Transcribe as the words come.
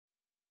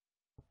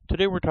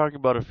Today we're talking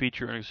about a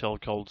feature in Excel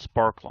called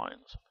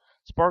Sparklines.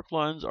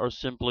 Sparklines are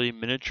simply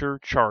miniature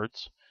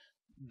charts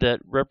that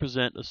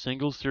represent a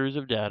single series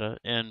of data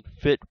and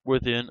fit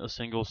within a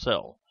single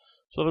cell.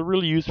 So they're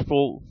really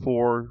useful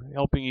for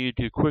helping you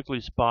to quickly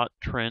spot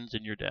trends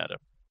in your data.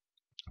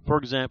 For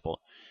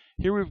example,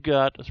 here we've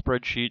got a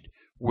spreadsheet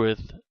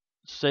with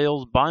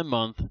sales by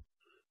month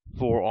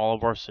for all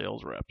of our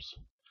sales reps.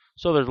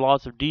 So there's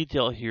lots of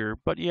detail here,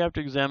 but you have to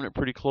examine it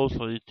pretty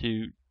closely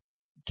to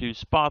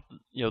spot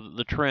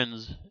the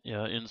trends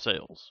in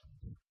sales.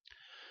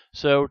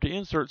 So to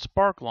insert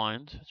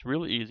Sparklines, it's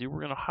really easy.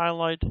 We're going to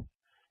highlight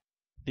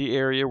the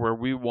area where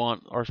we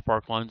want our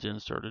Sparklines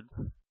inserted.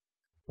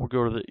 We'll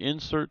go to the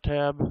Insert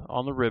tab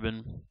on the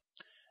ribbon,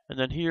 and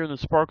then here in the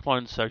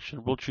Sparklines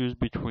section, we'll choose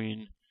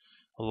between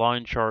a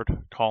line chart,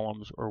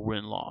 columns, or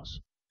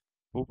win-loss.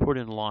 We'll put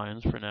in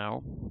lines for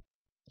now.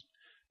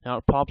 Now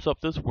it pops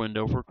up this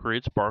window for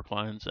Create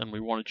Sparklines, and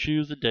we want to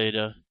choose the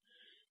data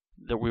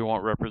that we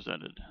want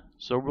represented.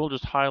 So we'll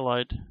just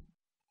highlight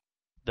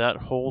that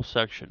whole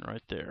section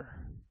right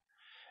there.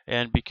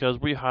 And because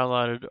we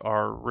highlighted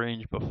our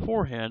range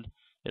beforehand,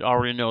 it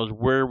already knows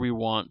where we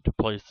want to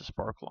place the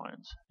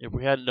Sparklines. If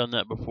we hadn't done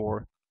that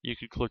before, you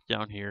could click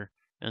down here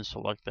and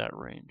select that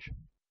range.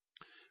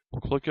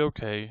 We'll click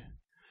OK,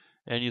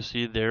 and you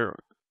see there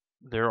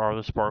are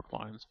the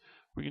Sparklines.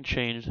 We can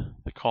change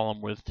the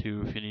column width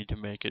too if you need to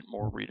make it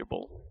more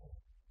readable.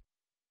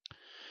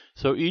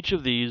 So each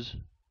of these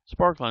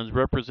Sparklines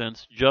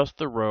represents just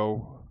the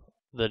row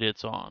that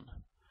it's on.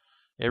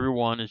 Every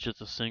one is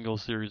just a single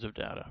series of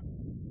data.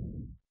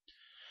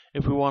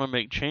 If we want to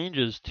make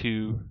changes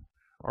to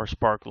our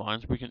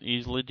Sparklines, we can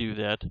easily do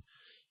that.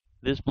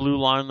 This blue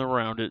line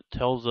around it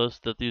tells us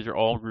that these are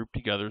all grouped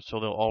together, so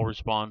they'll all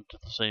respond to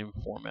the same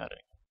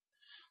formatting.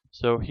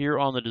 So here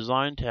on the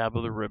Design tab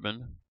of the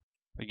ribbon,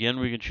 again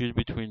we can choose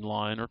between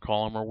line or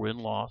column or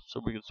win-loss,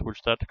 so we can switch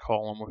that to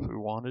column if we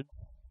wanted.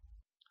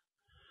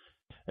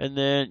 And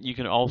then you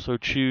can also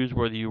choose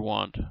whether you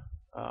want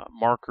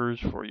markers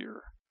for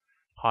your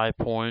high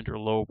point or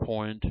low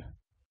point,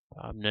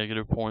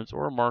 negative points,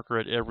 or a marker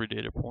at every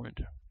data point.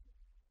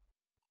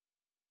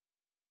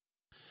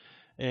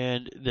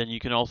 And then you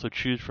can also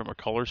choose from a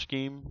color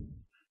scheme.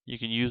 You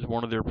can use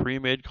one of their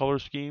pre-made color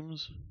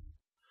schemes,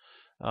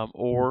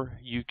 or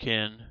you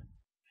can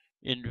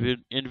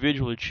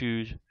individually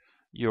choose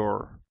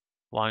your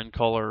line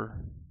color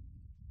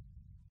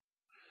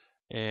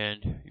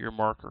and your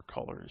marker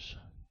colors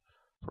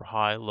for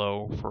high,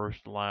 low,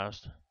 first,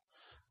 last,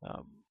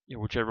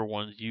 whichever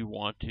ones you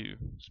want to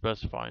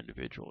specify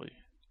individually.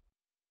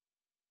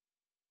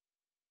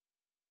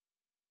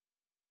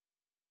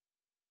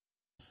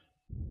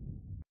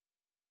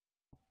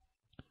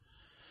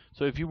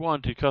 So if you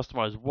want to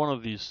customize one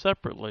of these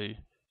separately,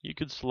 you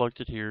could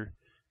select it here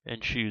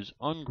and choose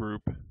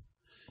Ungroup.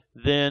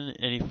 Then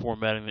any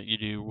formatting that you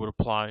do would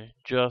apply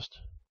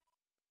just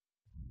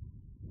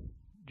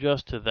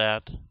to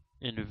that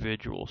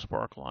individual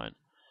Sparkline.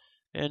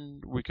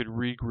 And we could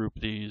regroup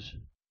these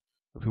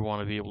if we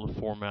want to be able to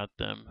format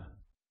them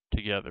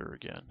together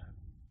again.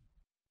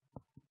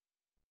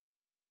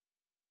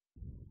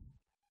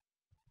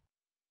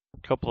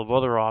 A couple of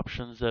other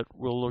options that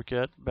we'll look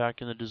at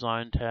back in the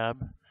Design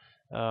tab.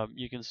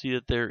 You can see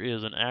that there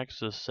is an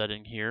axis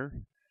setting here,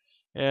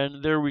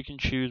 and there we can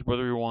choose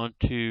whether we want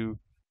to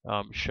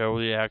show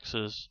the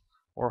axis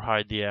or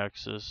hide the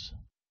axis.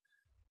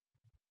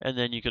 And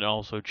then you can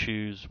also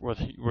choose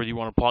whether you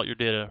want to plot your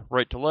data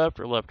right to left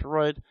or left to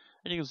right,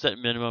 and you can set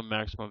minimum,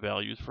 maximum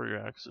values for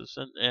your axis.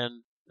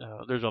 And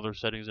there's other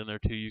settings in there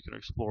too. You can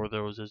explore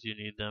those as you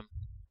need them.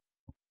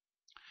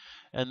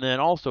 And then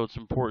also it's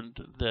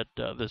important that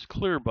this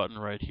clear button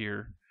right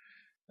here,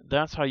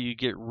 that's how you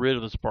get rid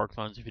of the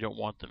Sparklines if you don't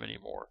want them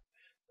anymore.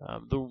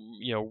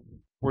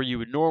 Where you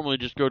would normally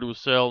just go to a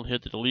cell and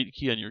hit the delete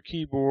key on your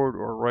keyboard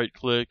or right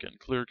click and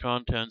clear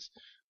contents,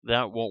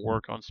 that won't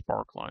work on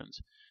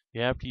Sparklines. You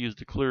have to use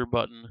the clear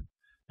button,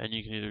 and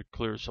you can either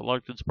clear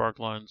selected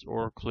Sparklines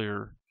or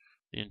clear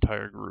the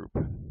entire group.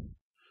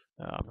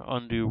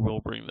 Undo will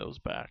bring those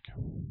back.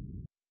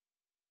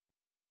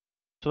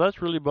 So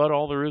that's really about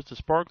all there is to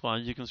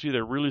Sparklines. You can see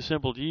they're really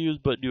simple to use,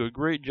 but do a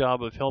great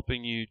job of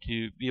helping you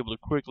to be able to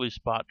quickly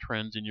spot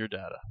trends in your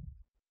data.